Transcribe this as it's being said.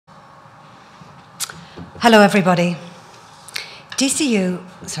Hello, everybody. DCU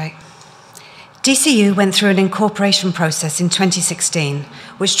went through an incorporation process in 2016,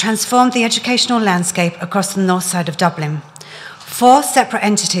 which transformed the educational landscape across the north side of Dublin. 4 separate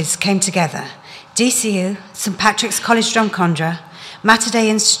entities came together: DCU, St Patrick's College Drumcondra, Mater Dei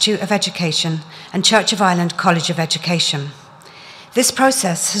Institute of Education, and Church of Ireland College of Education. This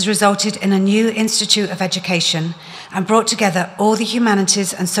process has resulted in a new Institute of Education and brought together all the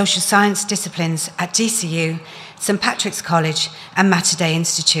humanities and social science disciplines at DCU, St Patrick's College and Mater Dei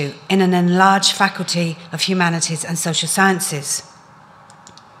Institute in an enlarged Faculty of Humanities and Social Sciences.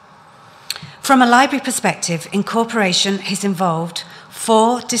 From a library perspective, incorporation has involved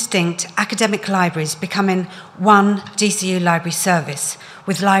 4 distinct academic libraries becoming one DCU library service,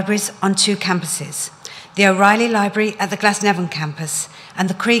 with libraries on 2 campuses: the O'Reilly Library at the Glasnevin campus and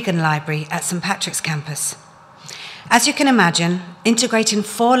the Cregan Library at St Patrick's campus. As you can imagine, integrating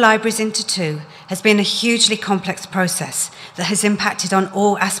 4 libraries into 2 has been a hugely complex process that has impacted on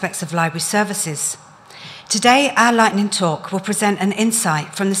all aspects of library services. Today, our lightning talk will present an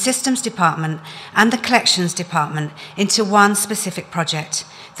insight from the Systems Department and the Collections Department into one specific project,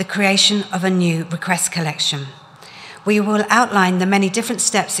 the creation of a new request collection. We will outline the many different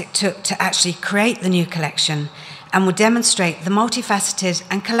steps it took to actually create the new collection and will demonstrate the multifaceted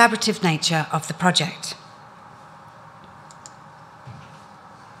and collaborative nature of the project.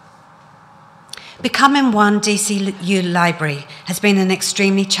 Becoming one DCU library has been an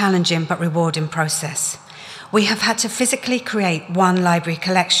extremely challenging but rewarding process. We have had to physically create one library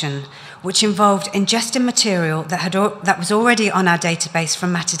collection, which involved ingesting material that was already on our database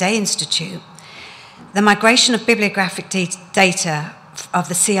from Mater Dei Institute, the migration of bibliographic data of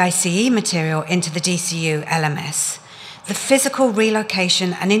the CICE material into the DCU LMS, the physical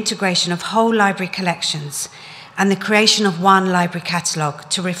relocation and integration of whole library collections, and the creation of one library catalogue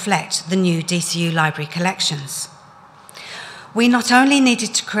to reflect the new DCU library collections. We not only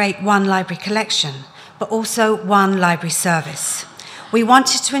needed to create one library collection, but also one library service. We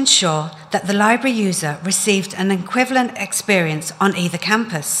wanted to ensure that the library user received an equivalent experience on either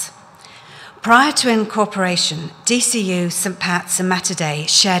campus. Prior to incorporation, DCU, St Pat's and Mater Dei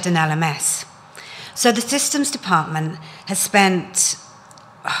shared an LMS. So the Systems Department has spent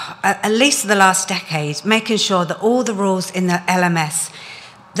at least the last decade making sure that all the rules in the LMS,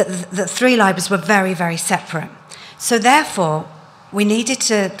 that the 3 libraries were very, very separate. So therefore, we needed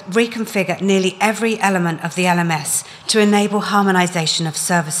to reconfigure nearly every element of the LMS to enable harmonisation of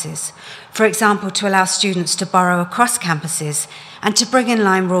services. For example, to allow students to borrow across campuses and to bring in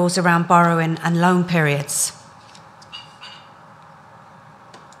line rules around borrowing and loan periods.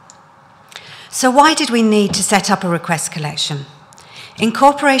 So why did we need to set up a request collection?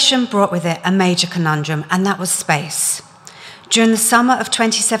 Incorporation brought with it a major conundrum, and that was space. During the summer of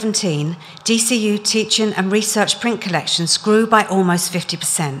 2017, DCU teaching and research print collections grew by almost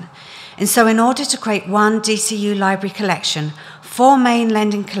 50%. And so in order to create one DCU library collection, 4 main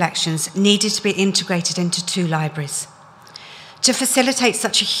lending collections needed to be integrated into 2 libraries. To facilitate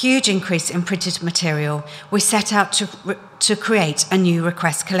such a huge increase in printed material, we set out to create a new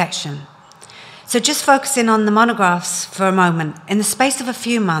request collection. So just focusing on the monographs for a moment, in the space of a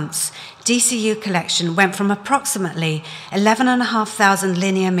few months, DCU collection went from approximately 11,500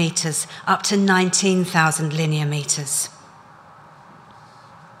 linear metres up to 19,000 linear metres.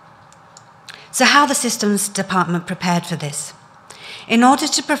 So how the Systems Department prepared for this? In order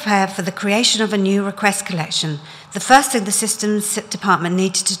to prepare for the creation of a new request collection, the first thing the Systems Department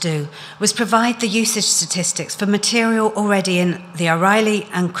needed to do was provide the usage statistics for material already in the O'Reilly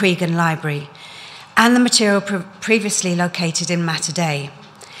and Cregan Library, and the material previously located in Mater Dei.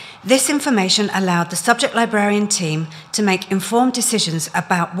 This information allowed the subject librarian team to make informed decisions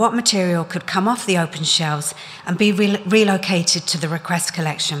about what material could come off the open shelves and be relocated to the request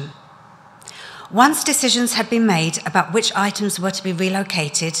collection. Once decisions had been made about which items were to be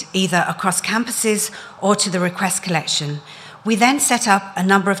relocated, either across campuses or to the request collection, we then set up a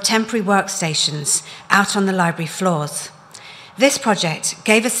number of temporary workstations out on the library floors. This project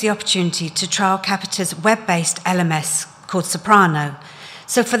gave us the opportunity to trial Capita's web-based LMS called Soprano.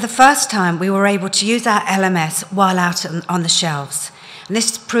 So for the first time, we were able to use our LMS while out on the shelves. And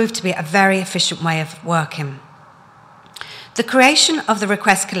this proved to be a very efficient way of working. The creation of the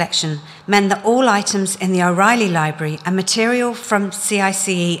request collection meant that all items in the O'Reilly Library and material from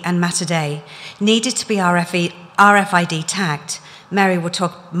CICE and Mater Dei needed to be RFID tagged. Mary will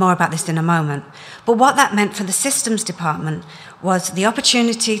talk more about this in a moment. But what that meant for the Systems Department was the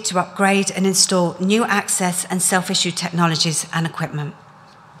opportunity to upgrade and install new access and self-issue technologies and equipment.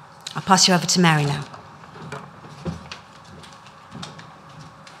 I'll pass you over to Mary now.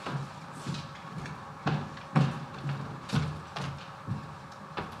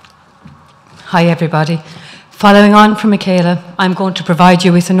 Hi everybody. Following on from Michaela, I'm going to provide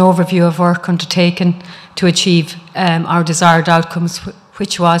you with an overview of work undertaken to achieve our desired outcomes,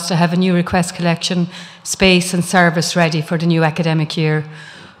 which was to have a new request collection space and service ready for the new academic year.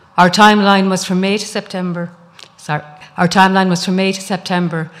 Our timeline was from May to September.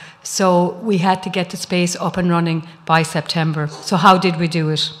 So we had to get the space up and running by September. So how did we do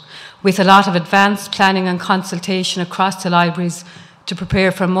it? With a lot of advanced planning and consultation across the libraries to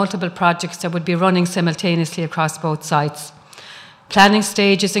prepare for multiple projects that would be running simultaneously across both sites. Planning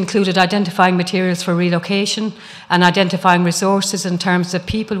stages included identifying materials for relocation and identifying resources in terms of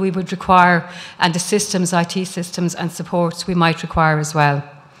people we would require and the systems, IT systems and supports we might require as well.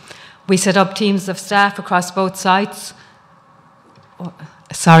 We set up teams of staff across both sites.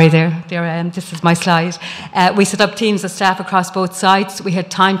 Sorry, there I am, this is my slide. We set up teams of staff across both sites. We had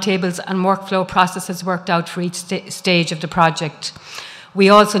timetables and workflow processes worked out for each stage of the project. We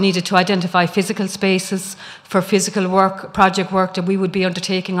also needed to identify physical spaces for physical work, project work that we would be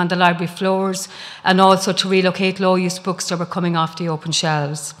undertaking on the library floors, and also to relocate low-use books that were coming off the open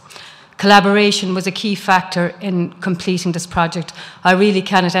shelves. Collaboration was a key factor in completing this project. I really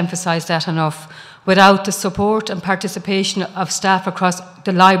cannot emphasise that enough. Without the support and participation of staff across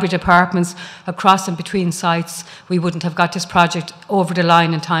the library departments, across and between sites, we wouldn't have got this project over the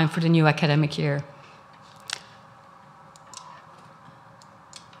line in time for the new academic year.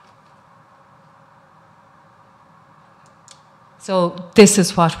 So this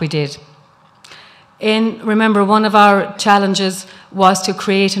is what we did. Remember, one of our challenges was to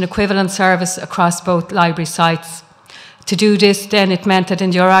create an equivalent service across both library sites. To do this, then, it meant that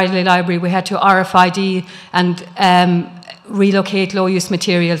in the O'Reilly Library we had to RFID and relocate low-use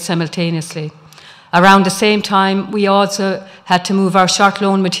materials simultaneously. Around the same time, we also had to move our short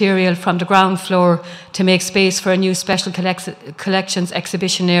loan material from the ground floor to make space for a new special collections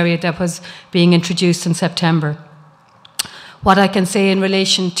exhibition area that was being introduced in September. What I can say in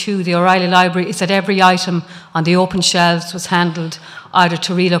relation to the O'Reilly Library is that every item on the open shelves was handled either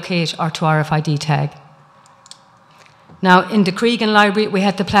to relocate or to RFID tag. Now, in the Cregan Library, we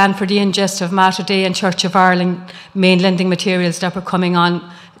had to plan for the ingest of Mater Dei and Church of Ireland main lending materials that were coming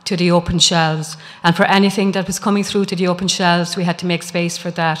on to the open shelves. And for anything that was coming through to the open shelves, we had to make space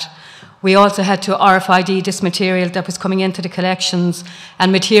for that. We also had to RFID this material that was coming into the collections,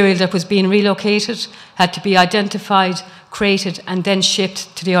 and material that was being relocated had to be identified, created, and then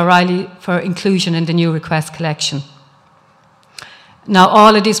shipped to the O'Reilly for inclusion in the new request collection. Now,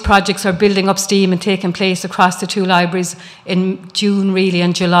 all of these projects are building up steam and taking place across the two libraries in June, really,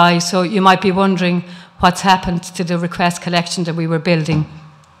 and July. So you might be wondering what's happened to the request collection that we were building.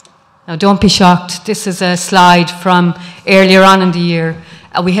 Now, don't be shocked. This is a slide from earlier on in the year.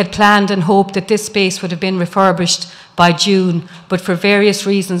 We had planned and hoped that this space would have been refurbished by June, but for various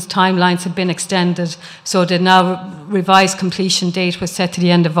reasons, timelines had been extended. So the now revised completion date was set to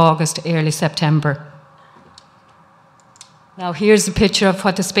the end of August, early September. Now, here's a picture of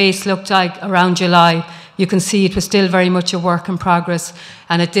what the space looked like around July. You can see it was still very much a work in progress.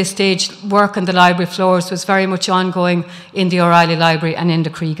 And at this stage, work on the library floors was very much ongoing in the O'Reilly Library and in the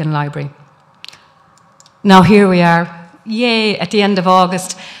Cregan Library. Now, here we are, yay, at the end of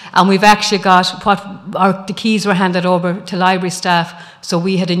August. And we've actually got the keys were handed over to library staff. So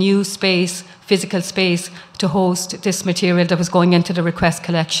we had a new space, physical space, to host this material that was going into the request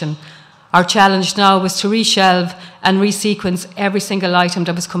collection. Our challenge now was to reshelve and resequence every single item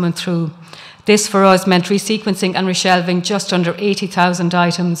that was coming through. This for us meant resequencing and reshelving just under 80,000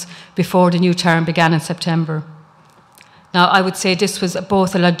 items before the new term began in September. Now, I would say this was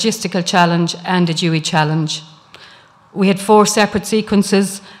both a logistical challenge and a Dewey challenge. We had 4 separate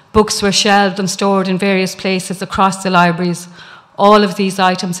sequences. Books were shelved and stored in various places across the libraries. All of these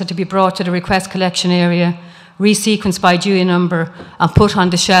items had to be brought to the request collection area, resequenced by Dewey number, and put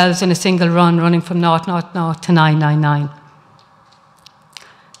on the shelves in a single run, running from 000 to 999.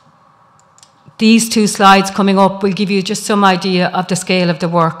 These 2 slides coming up will give you just some idea of the scale of the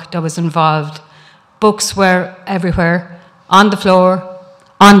work that was involved. Books were everywhere, on the floor,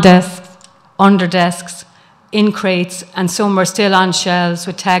 on desks, under desks, in crates, and some were still on shelves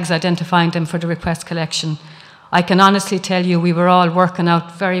with tags identifying them for the request collection. I can honestly tell you we were all working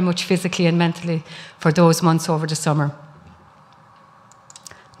out very much physically and mentally for those months over the summer.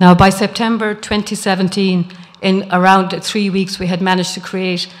 Now, by September 2017, in around 3 weeks, we had managed to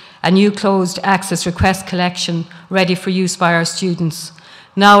create a new closed access request collection ready for use by our students.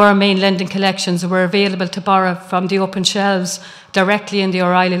 Now our main lending collections were available to borrow from the open shelves directly in the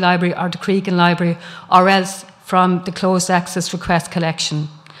O'Reilly Library or the Cregan Library, or else from the closed access request collection.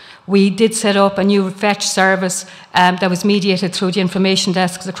 We did set up a new fetch service that was mediated through the information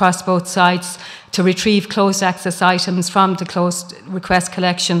desks across both sites to retrieve closed access items from the closed request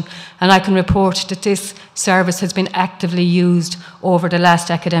collection, and I can report that this service has been actively used over the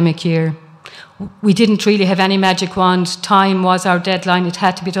last academic year. We didn't really have any magic wand. Time was our deadline. It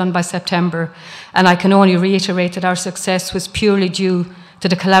had to be done by September, and I can only reiterate that our success was purely due to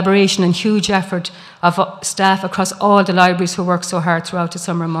the collaboration and huge effort of staff across all the libraries who worked so hard throughout the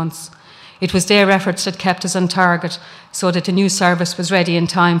summer months. It was their efforts that kept us on target so that the new service was ready in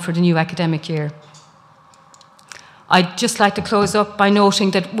time for the new academic year. I'd just like to close up by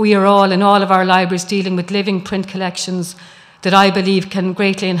noting that we are all, in all of our libraries, dealing with living print collections that I believe can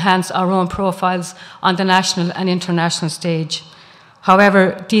greatly enhance our own profiles on the national and international stage.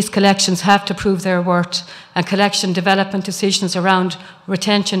 However, these collections have to prove their worth, and collection development decisions around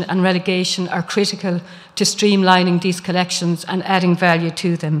retention and relegation are critical to streamlining these collections and adding value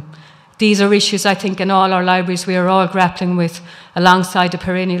to them. These are issues, I think, in all our libraries we are all grappling with, alongside the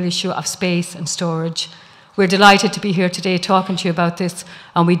perennial issue of space and storage. We're delighted to be here today talking to you about this,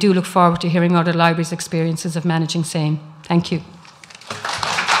 and we do look forward to hearing other libraries' experiences of managing same. Thank you.